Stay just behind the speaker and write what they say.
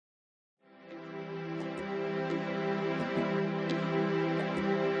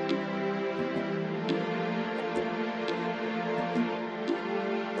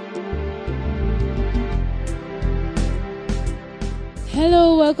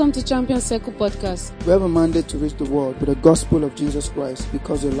Hello, welcome to Champion Circle Podcast. We have a mandate to reach the world with the gospel of Jesus Christ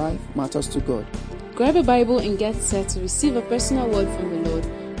because your life matters to God. Grab a Bible and get set to receive a personal word from the Lord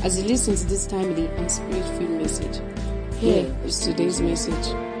as you listen to this timely and spirit-filled message. Here is today's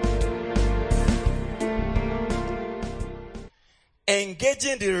message.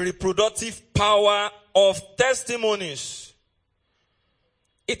 Engaging the reproductive power of testimonies.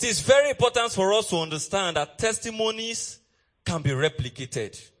 It is very important for us to understand that testimonies can be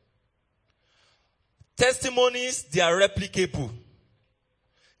replicated. Testimonies, they are replicable.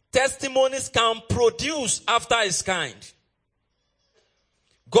 Testimonies can produce after its kind.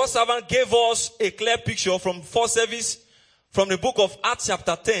 God's servant gave us a clear picture from first service from the book of Acts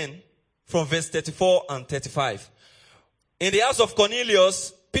chapter 10 from verse 34 and 35. In the house of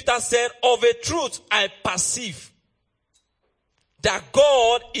Cornelius, Peter said, "Of a truth I perceive that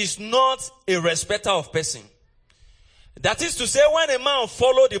God is not a respecter of person." That is to say, when a man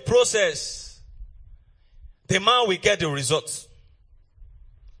follows the process, the man will get the results.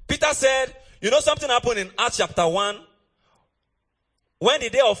 Peter said, you know something happened in Acts chapter 1? When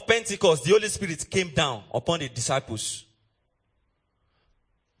the day of Pentecost, the Holy Spirit came down upon the disciples.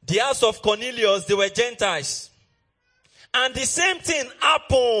 The house of Cornelius, they were Gentiles. And the same thing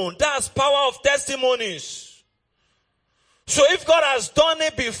happened. That's power of testimonies. So if God has done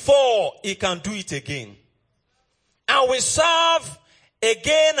it before, He can do it again. And we serve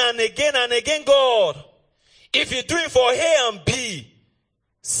again and again and again God. If you do it for A and B,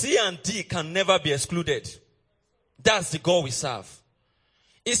 C and D can never be excluded. That's the God we serve.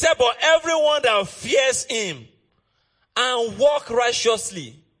 He said, but everyone that fears Him and walk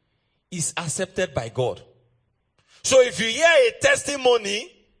righteously is accepted by God. So if you hear a testimony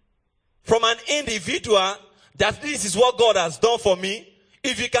from an individual that this is what God has done for me,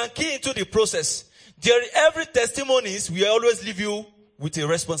 if you can key into the process, every testimonies will always leave you with the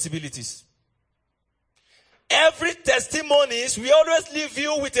responsibilities. Every testimonies will always leave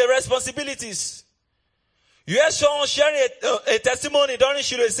you with the responsibilities. You heard someone sharing a testimony during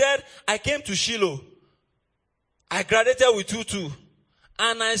Shiloh. He said, I came to Shiloh. I graduated with 2-2.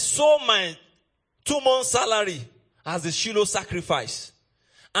 And I saw my 2-month salary as the Shiloh sacrifice.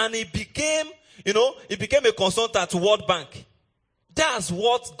 And he became a consultant to World Bank. That's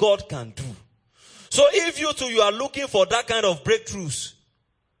what God can do. So if you are looking for that kind of breakthroughs,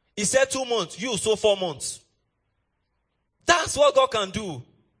 He said 2 months, you so 4 months. That's what God can do.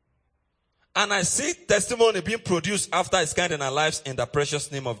 And I see testimony being produced after its kind in our lives in the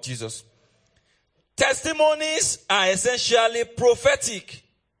precious name of Jesus. Testimonies are essentially prophetic.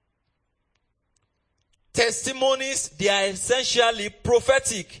 Testimonies, they are essentially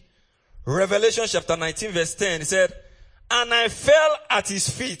prophetic. Revelation chapter 19 verse 10, He said, and I fell at His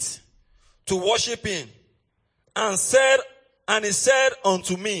feet to worship Him, and He said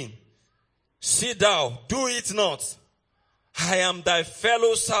unto me, see thou, do it not. I am thy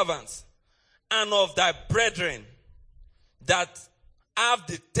fellow servant, and of thy brethren that have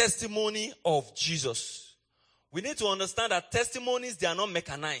the testimony of Jesus. We need to understand that testimonies, they are not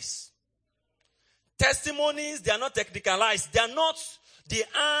mechanized. Testimonies, they are not technicalized. They are not the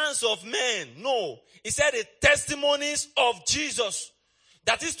hands of men. No. He said the testimonies of Jesus.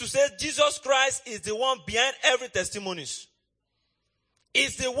 That is to say, Jesus Christ is the one behind every testimonies.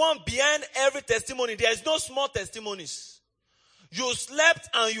 He's the one behind every testimony. There is no small testimonies. You slept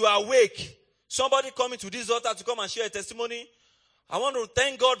and you are awake. Somebody coming to this altar to come and share a testimony. I want to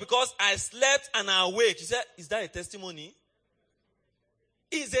thank God because I slept and I awake. He said, is that a testimony?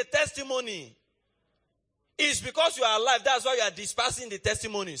 It's a testimony. It's because you are alive. That's why you are dispersing the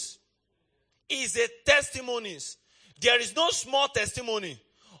testimonies. It's a testimonies. There is no small testimony.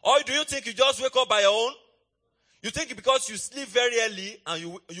 Or do you think you just wake up by your own? You think because you sleep very early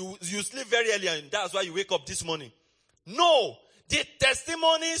and you sleep very early and that's why you wake up this morning. No. The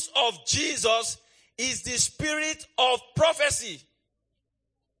testimonies of Jesus is the spirit of prophecy.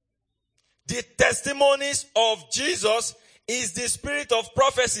 The testimonies of Jesus is the spirit of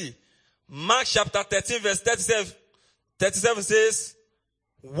prophecy. Mark chapter 13 verse 37 says,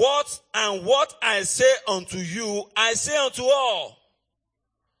 what I say unto you, I say unto all.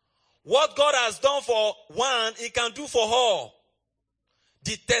 What God has done for one, He can do for all.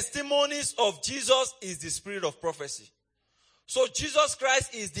 The testimonies of Jesus is the spirit of prophecy. So Jesus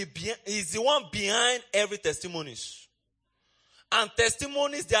Christ is the one behind every testimonies. And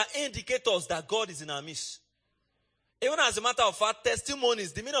testimonies, they are indicators that God is in our midst. Even as a matter of fact,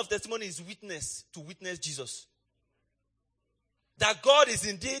 testimonies, the meaning of testimony is witness, to witness Jesus. That God is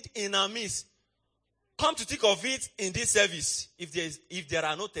indeed in our midst. Come to think of it in this service, if there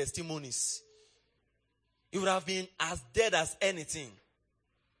are no testimonies, it would have been as dead as anything.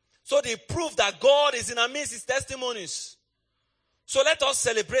 So the proof that God is in our midst is testimonies. So let us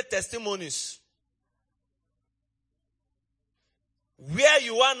celebrate testimonies. Where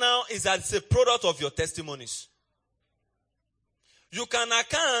you are now is that it's a product of your testimonies. You can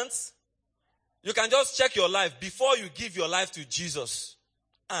just check your life before you give your life to Jesus.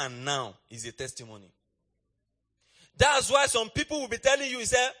 And now is a testimony. That's why some people will be telling you,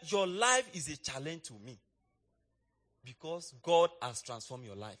 your life is a challenge to me. Because God has transformed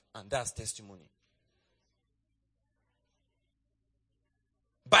your life. And that's testimony.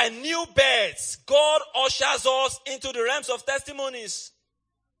 By new births, God ushers us into the realms of testimonies.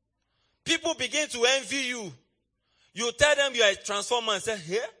 People begin to envy you. You tell them you are a transformer and say,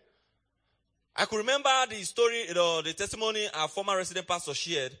 here? I could remember the story, the testimony our former resident pastor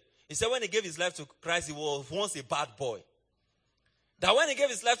shared. He said when he gave his life to Christ, he was once a bad boy. That when he gave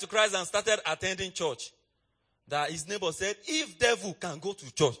his life to Christ and started attending church, that his neighbor said, if devil can go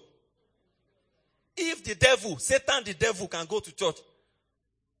to church, if the devil, Satan the devil can go to church,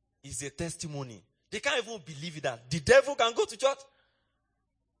 it's a testimony. They can't even believe it that the devil can go to church.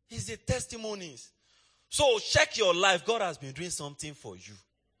 It's a testimony. So check your life. God has been doing something for you.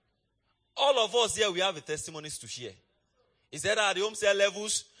 All of us here, we have a testimonies to share. Is that at the home cell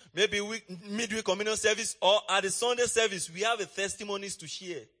levels, maybe midweek communion service, or at the Sunday service, we have a testimonies to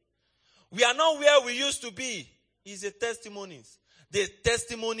share. We are not where we used to be. It's a testimonies. The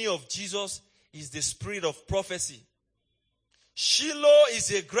testimony of Jesus is the spirit of prophecy. Shiloh is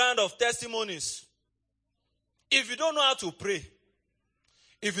a ground of testimonies. If you don't know how to pray,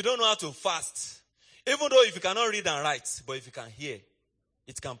 if you don't know how to fast, even though if you cannot read and write, but if you can hear,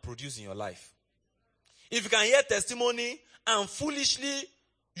 it can produce in your life. If you can hear testimony and foolishly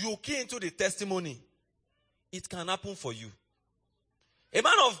you key into the testimony, it can happen for you. A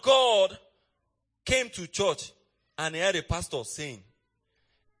man of God came to church and he heard a pastor saying,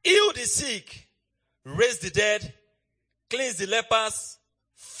 heal the sick, raise the dead, cleanse the lepers,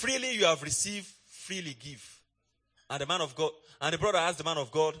 freely you have received, freely give. And the man of God, and the brother asked the man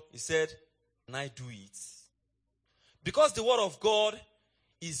of God, he said, and I do it. Because the word of God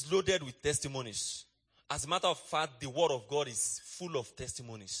is loaded with testimonies. As a matter of fact, the word of God is full of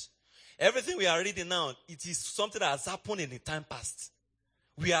testimonies. Everything we are reading now, it is something that has happened in the time past.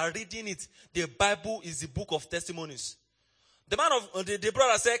 We are reading it. The Bible is the book of testimonies. The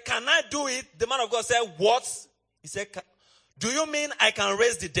brother said, can I do it? The man of God said, what? He said, do you mean I can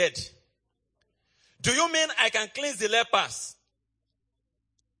raise the dead? Do you mean I can cleanse the lepers?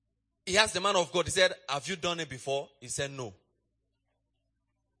 He asked the man of God, he said, have you done it before? He said, no.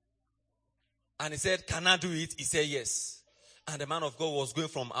 And he said, can I do it? He said, yes. And the man of God was going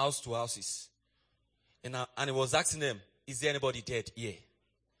from house to houses. And he was asking them, is there anybody dead here?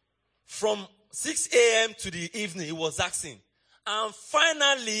 From 6 a.m. to the evening, he was asking. And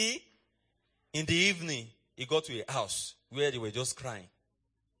finally, in the evening, he got to a house where they were just crying.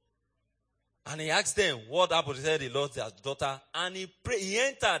 And he asked them, what happened? He said, he lost their daughter. And he prayed, he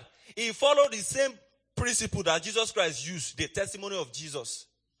entered. He followed the same principle that Jesus Christ used, the testimony of Jesus.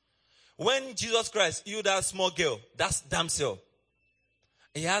 When Jesus Christ healed that small girl, that's damsel,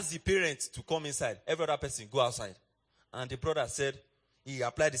 he asked the parents to come inside. Every other person, go outside. And the brother said, he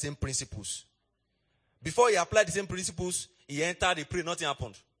applied the same principles. Before he applied the same principles, he entered, he prayed, nothing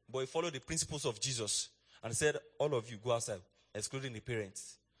happened. But he followed the principles of Jesus. And said, all of you go outside, excluding the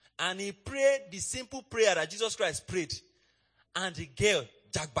parents. And he prayed the simple prayer that Jesus Christ prayed. And the girl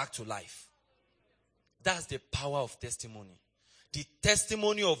jacked back to life. That's the power of testimony. The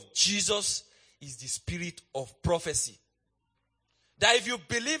testimony of Jesus is the spirit of prophecy. That if you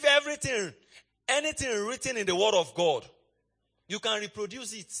believe anything written in the word of God, you can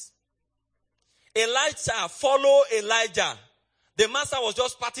reproduce it. Elijah followed Elijah. The master was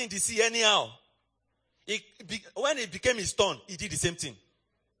just parting the sea anyhow. When it became his turn, he did the same thing.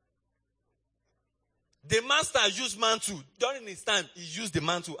 The master used mantle. During his time, he used the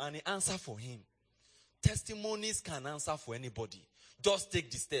mantle and he answered for him. Testimonies can answer for anybody. Just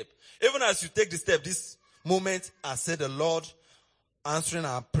take the step. Even as you take the step, this moment, I said the Lord answering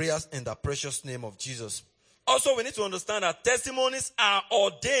our prayers in the precious name of Jesus. Also, we need to understand that testimonies are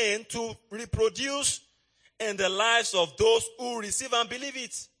ordained to reproduce in the lives of those who receive and believe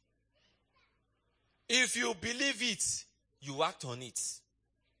it. If you believe it, you act on it.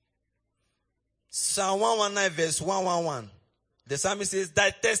 Psalm 119 verse 111. The psalmist says, thy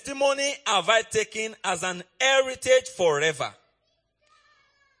testimony have I taken as an heritage forever.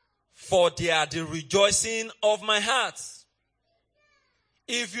 For they are the rejoicing of my heart.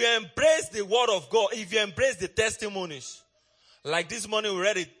 If you embrace the word of God, if you embrace the testimonies, like this morning we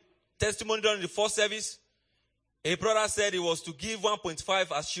read a testimony during the first service, A brother said he was to give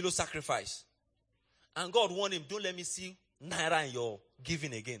 1.5 as Shiloh sacrifice. And God warned him, don't let me see naira in your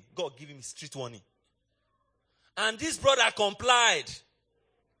giving again. God gave him street warning. And this brother complied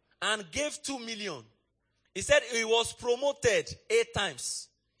and gave 2 million. He said he was promoted 8 times.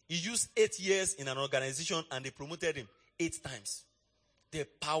 He used 8 years in an organization and they promoted him 8 times. The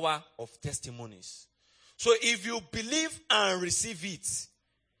power of testimonies. So if you believe and receive it,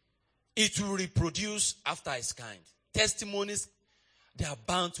 it will reproduce after its kind. Testimonies, they are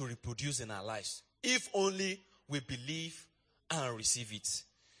bound to reproduce in our lives. If only we believe and receive it.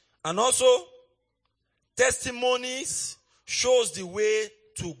 And also, testimonies shows the way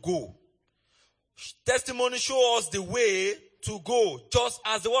to go. Testimony shows us the way to go, just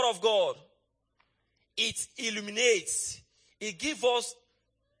as the word of God. It illuminates. It gives us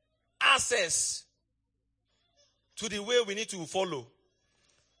access to the way we need to follow.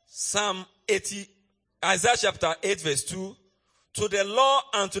 Isaiah chapter 8 verse 2. To the law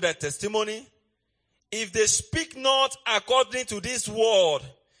and to the testimony, if they speak not according to this word,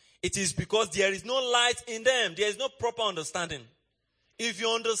 it is because there is no light in them. There is no proper understanding. If you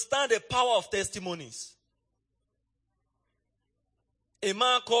understand the power of testimonies. A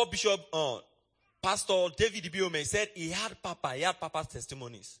man called Pastor David Ibiome said he had Papa's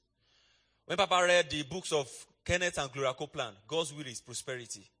testimonies. When Papa read the books of Kenneth and Gloria Copeland, God's Will is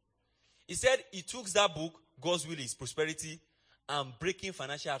Prosperity. He said he took that book, God's Will is Prosperity, and Breaking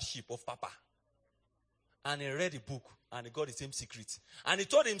Financial Hardship of Papa. And he read the book and he got the same secret. And he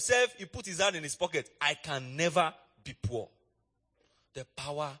told himself, he put his hand in his pocket, I can never be poor. The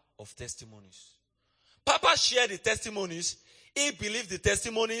power of testimonies. Papa shared the testimonies. He believed the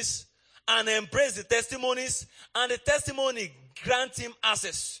testimonies and embraced the testimonies. And the testimony granted him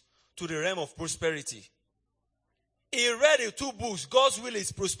access to the realm of prosperity. He read the 2 books, God's Will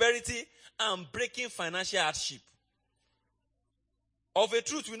is Prosperity and Breaking Financial Hardship. Of a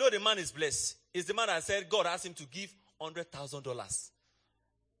truth, we know the man is blessed. It's the man that said God asked him to give $100,000.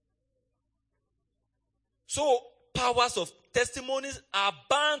 So, powers of testimonies are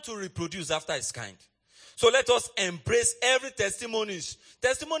bound to reproduce after its kind. So let us embrace every testimonies.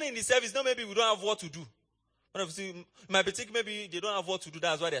 Testimony in itself is not maybe we don't have what to do. You might be thinking maybe they don't have what to do,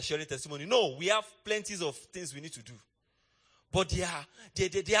 that's why they are sharing testimony. No, we have plenty of things we need to do. But they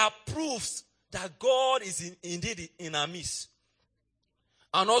are proofs that God is indeed in our midst.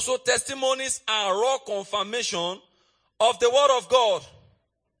 And also testimonies are raw confirmation of the word of God.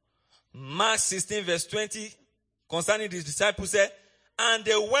 Mark 16 verse 20 concerning the disciples said, and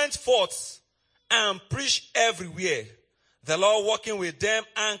they went forth and preached everywhere, the Lord working with them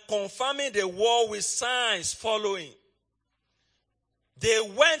and confirming the word with signs following. They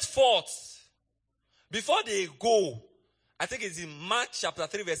went forth. Before they go, I think it's in Mark chapter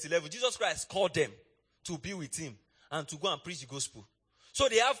 3 verse 11, Jesus Christ called them to be with him and to go and preach the gospel. So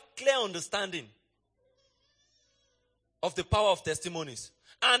they have clear understanding of the power of testimonies.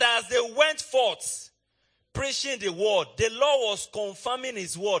 And as they went forth, preaching the word, the Lord was confirming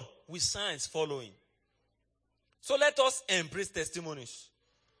his word with signs following. So let us embrace testimonies.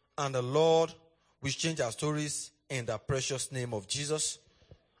 And the Lord will change our stories in the precious name of Jesus.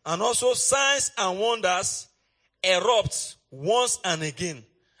 And also signs and wonders erupt once and again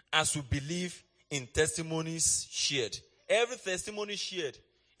as we believe in testimonies shared. Every testimony shared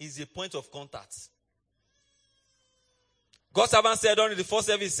is a point of contact. God's servant said during the first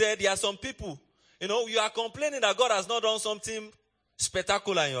service, said there are some people, you are complaining that God has not done something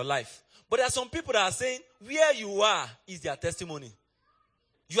spectacular in your life. But there are some people that are saying, where you are is their testimony.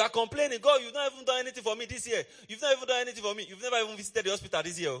 You are complaining, God, you've not even done anything for me this year. You've not even done anything for me. You've never even visited the hospital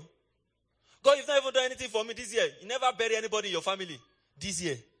this year. God, you've not even done anything for me this year. You never buried anybody in your family this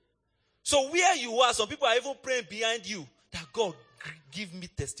year. So where you are, some people are even praying behind you that God give me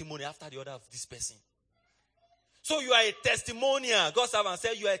testimony after the order of this person. So you are a testimonial. God's servant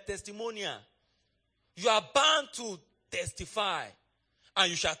said you are a testimonial. You are bound to testify. And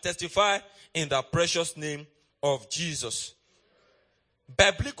you shall testify in the precious name of Jesus.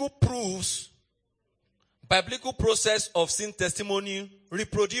 Biblical process of sin testimony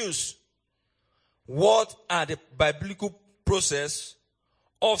reproduce. What are the biblical process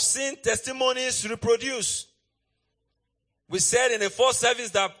of sin testimonies reproduce? We said in the first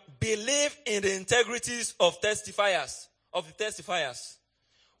service that believe in the integrities of the testifiers.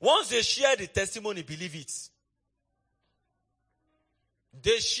 Once they share the testimony, believe it.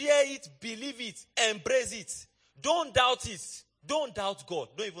 They share it, believe it, embrace it. Don't doubt it. Don't doubt God.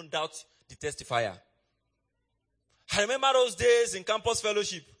 Don't even doubt the testifier. I remember those days in campus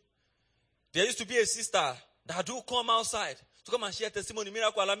fellowship. There used to be a sister that do come outside to come and share testimony.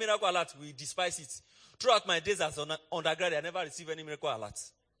 Miracle alert. We despise it. Throughout my days as an undergrad, I never received any miracle alert.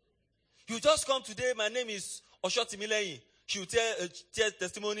 You just come today, my name is Oshoti Mileyi. She will tell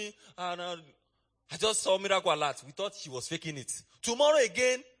testimony, and I just saw miracle alert. We thought she was faking it. Tomorrow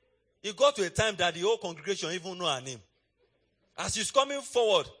again, it got to a time that the whole congregation even know her name. As she's coming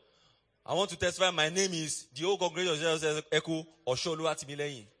forward, I want to testify, my name is, the whole congregation says, Echo Osholuwati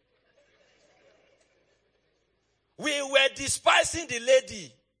Mileyi. We were despising the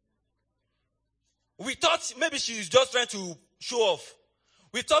lady. We thought maybe she's just trying to show off.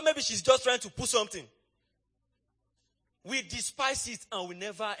 We thought maybe she's just trying to put something. We despise it and we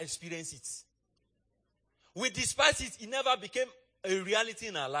never experience it. We despise it. It never became a reality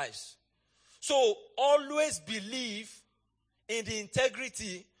in our lives. So always believe in the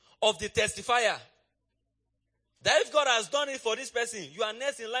integrity of the testifier. That if God has done it for this person, you are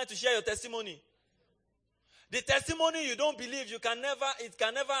next in line to share your testimony. The testimony you don't believe, it can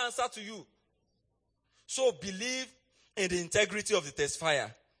never answer to you. So believe in the integrity of the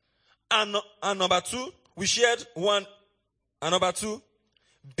testifier. And number two, we shared one. And number two,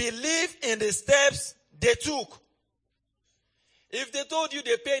 believe in the steps they took. If they told you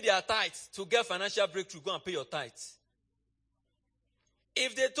they paid their tithes to get financial breakthrough, go and pay your tithes.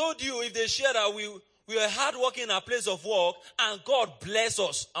 If they told you, if they shared that we were hard working in our place of work and God bless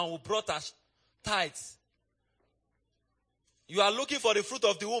us and we brought us tithes. You are looking for the fruit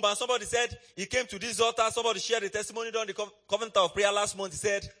of the womb and somebody said he came to this altar. Somebody shared a testimony during the covenant of prayer last month. He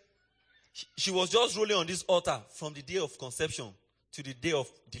said she was just rolling on this altar from the day of conception to the day of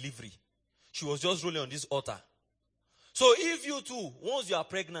delivery. She was just rolling on this altar. So if you too, once you are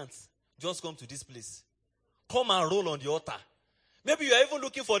pregnant, just come to this place. Come and roll on the altar. Maybe you are even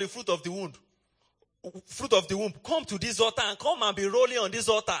looking for the fruit of the womb. Fruit of the womb. Come to this altar and come and be rolling on this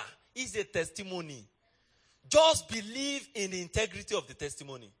altar. It's a testimony. Just believe in the integrity of the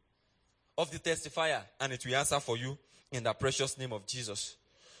testimony, of the testifier, and it will answer for you in the precious name of Jesus.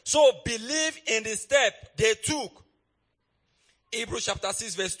 So believe in the step they took. Hebrews chapter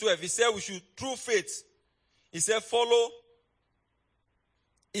 6 verse 12. He said we should, through faith. He said follow.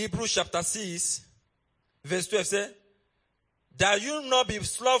 Hebrews chapter 6 verse 12 said, that you not be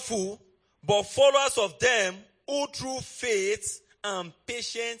slothful, but followers of them who through faith and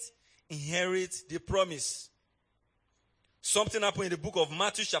patience inherit the promise. Something happened in the book of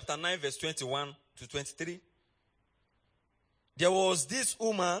Matthew chapter 9 verse 21 to 23. There was this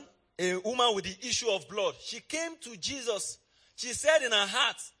woman, a woman with the issue of blood. She came to Jesus. She said in her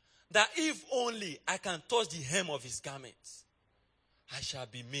heart that if only I can touch the hem of his garment, I shall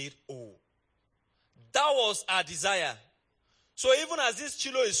be made whole. That was her desire. So even as this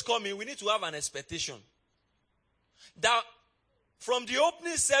Shiloh is coming, we need to have an expectation that from the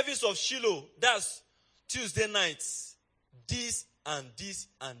opening service of Shiloh, that's Tuesday nights, this and this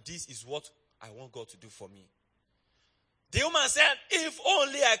and this is what I want God to do for me. The woman said, if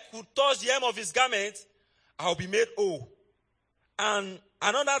only I could touch the hem of his garment, I'll be made whole. And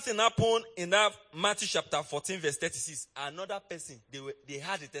another thing happened in that Matthew chapter 14 verse 36. Another person, they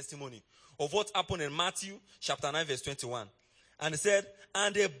had a testimony of what happened in Matthew chapter 9 verse 21. And he said,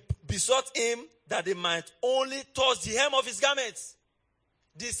 and they besought him that they might only touch the hem of his garments.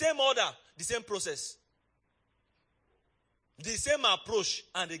 The same order, the same process. The same approach,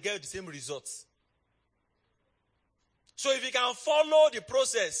 and they get the same results. So if we can follow the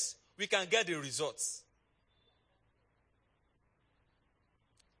process, we can get the results.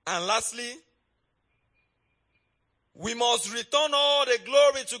 And lastly, we must return all the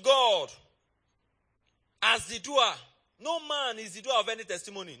glory to God as the doer. No man is the doer of any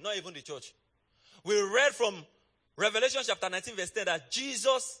testimony, not even the church. We read from Revelation chapter 19 verse 10 that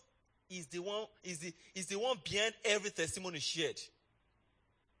Jesus is the one behind every testimony shared.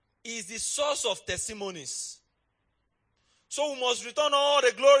 He is the source of testimonies. So we must return all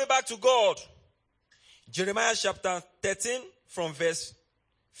the glory back to God. Jeremiah chapter 13 from verse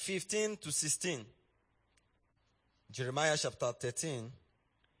 15 to 16. Jeremiah chapter 13.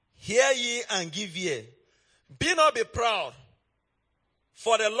 Hear ye and give ear. Be not be proud,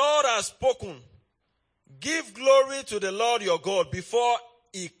 for the Lord has spoken. Give glory to the Lord your God before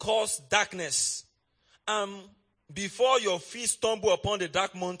he cause darkness, and before your feet stumble upon the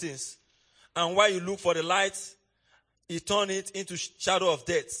dark mountains. And while you look for the light, he turn it into shadow of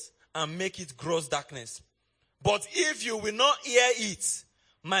death and make it gross darkness. But if you will not hear it,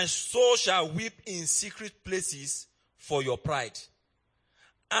 my soul shall weep in secret places for your pride.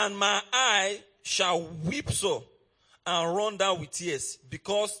 And my eye shall weep so and run down with tears,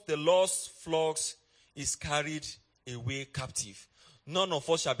 because the Lord's flocks is carried away captive. None of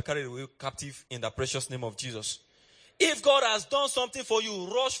us shall be carried away captive in the precious name of Jesus. If God has done something for you,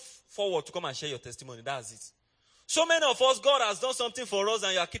 rush forward to come and share your testimony. That's it. So many of us, God has done something for us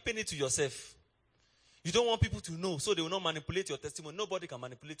and you are keeping it to yourself. You don't want people to know so they will not manipulate your testimony. Nobody can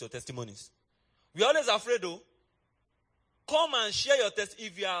manipulate your testimonies. We're always afraid though. Come and share your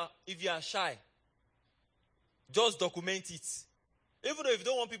testimony if you are shy. Just document it. Even though if you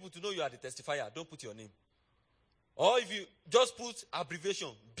don't want people to know you are the testifier, don't put your name. Or if you just put abbreviation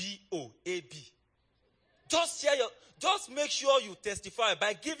BOAB. Just make sure you testify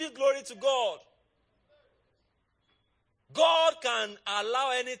by giving glory to God. God can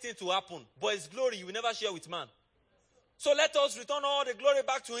allow anything to happen, but his glory you will never share with man. So let us return all the glory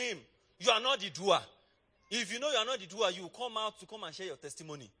back to him. You are not the doer. If you know you are not the doer, you will come out to come and share your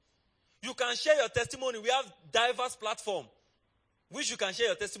testimony. You can share your testimony. We have diverse platforms which you can share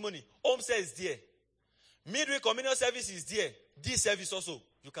your testimony. Home Care is there. Midweek communion service is there. This service also.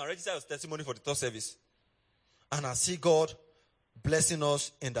 You can register your testimony for the third service. And I see God blessing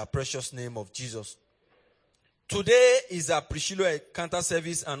us in the precious name of Jesus. Today is a pre-Shiloh encounter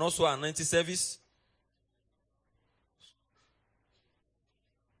service and also an anointing service.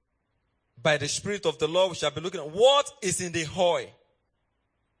 By the Spirit of the Lord, we shall be looking at what is in the oil.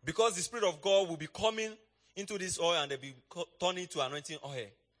 Because the Spirit of God will be coming into this oil and they'll be turning to anointing oil.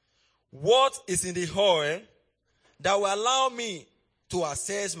 What is in the oil that will allow me to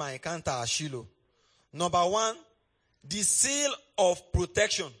assess my encounter at Shiloh? Number one, the seal of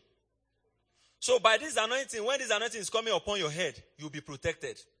protection. So by this anointing, when this anointing is coming upon your head, you'll be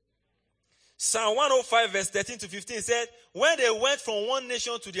protected. Psalm 105 verse 13 to 15 said, when they went from one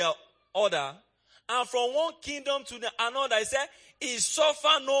nation to the other, and from one kingdom to another, he said, he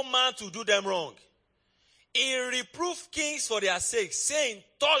suffered no man to do them wrong. He reproved kings for their sake, saying,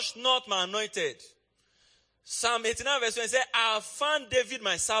 touch not my anointed. Psalm 89 verse 1 said, I have found David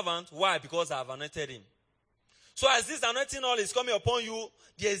my servant. Why? Because I have anointed him. So as this anointing oil is coming upon you,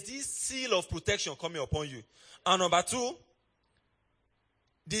 there is this seal of protection coming upon you. And number two,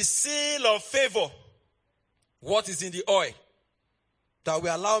 the seal of favor. What is in the oil that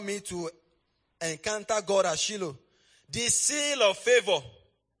will allow me to encounter God at Shiloh? The seal of favor.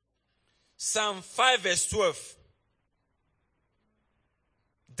 Psalm 5 verse 12.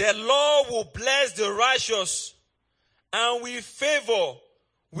 The Lord will bless the righteous, and with favor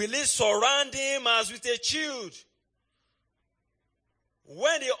will he surround him as with a shield.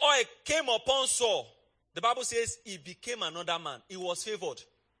 When the oil came upon Saul, the Bible says he became another man. He was favored.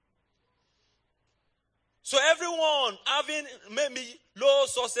 So everyone having maybe low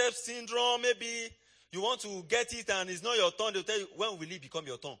success syndrome, maybe you want to get it and it's not your turn, they'll tell you, when will it become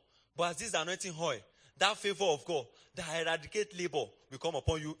your turn? But as this anointing oil, that favor of God, that eradicate labor will come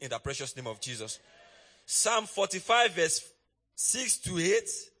upon you in the precious name of Jesus. Psalm 45 verse 6 to 8.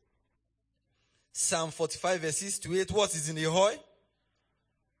 Psalm 45 verse 6 to 8. What is in the oil?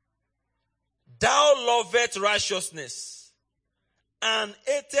 Thou lovest righteousness and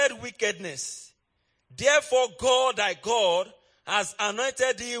hated wickedness. Therefore God thy God has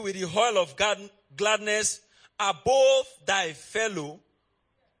anointed thee with the oil of gladness above thy fellow.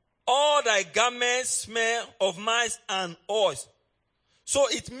 All thy garments smell of myrrh and oil. So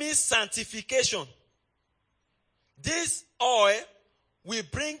it means sanctification. This oil will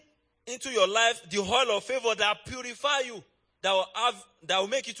bring into your life the oil of favor that purify you, that will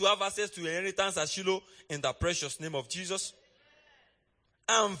make you to have access to your inheritance at Shiloh in the precious name of Jesus.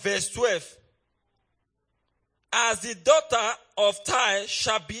 And verse 12. As the daughter of Tyre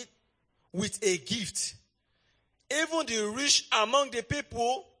shall be with a gift, even the rich among the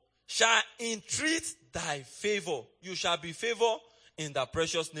people shall entreat thy favor. You shall be favored in the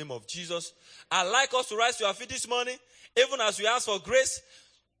precious name of Jesus. I'd like us to rise to our feet this morning, even as we ask for grace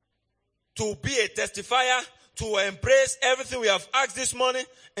to be a testifier, to embrace everything we have asked this morning.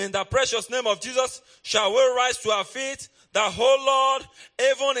 In the precious name of Jesus, shall we rise to our feet? The whole Lord,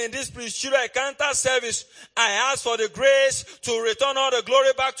 even in this pre-Shiloh encounter service, I ask for the grace to return all the glory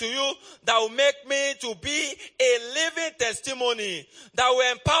back to you, that will make me to be a living testimony, that will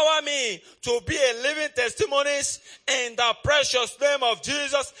empower me to be a living testimony in the precious name of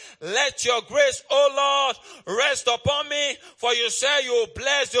Jesus. Let your grace, O Lord, rest upon me, for you say you will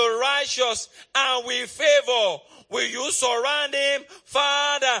bless the righteous and with favor will you surround him?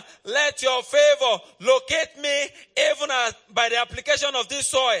 Father, let your favor locate me even by the application of this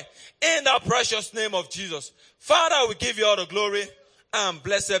soil in the precious name of Jesus. Father, we give you all the glory and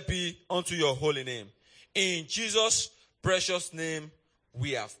blessed be unto your holy name. In Jesus' precious name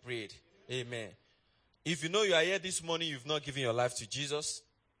we have prayed. Amen. If you know you are here this morning, you've not given your life to Jesus,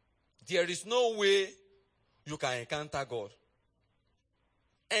 there is no way you can encounter God.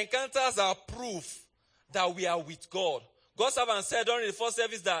 Encounters are proof that we are with God. God's servant said during the first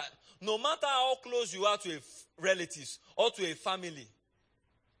service that no matter how close you are to relatives or to a family,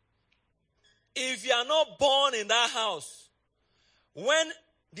 if you are not born in that house, when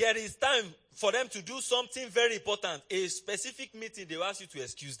there is time for them to do something very important, a specific meeting, they will ask you to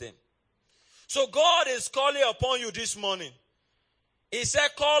excuse them. So God is calling upon you this morning. He said,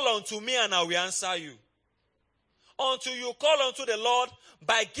 call unto me and I will answer you. Until you call unto the Lord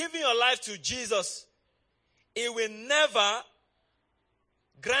by giving your life to Jesus, He will never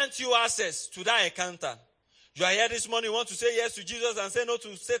grant you access to that encounter. You are here this morning, you want to say yes to Jesus and say no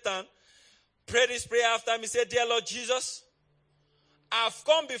to Satan. Pray this prayer after me. Say, dear Lord Jesus, I've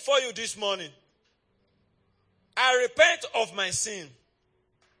come before you this morning. I repent of my sin.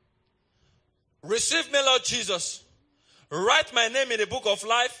 Receive me, Lord Jesus. Write my name in the book of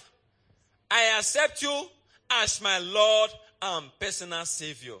life. I accept you as my Lord and personal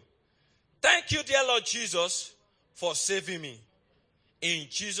Savior. Thank you, dear Lord Jesus, for saving me. In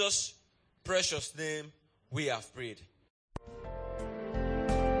Jesus' precious name, we have prayed.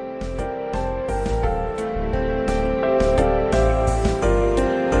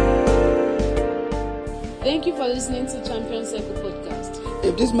 Thank you for listening to Champion Circle Podcast.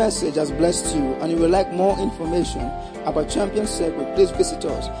 If this message has blessed you and you would like more information about Champion Circle, please visit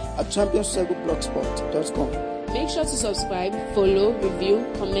us at championcircleblogspot.com. Make sure to subscribe, follow, review,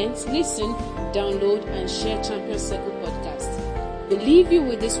 comment, listen, download, and share Champion Circle Podcast. We leave you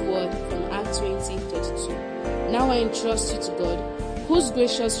with this word from Acts 20:32. Now I entrust you to God, whose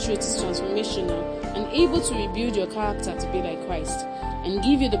gracious truth is transformational and able to rebuild your character to be like Christ, and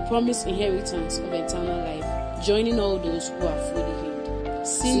give you the promised inheritance of eternal life, joining all those who are fully healed.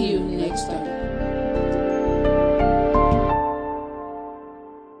 See you next time.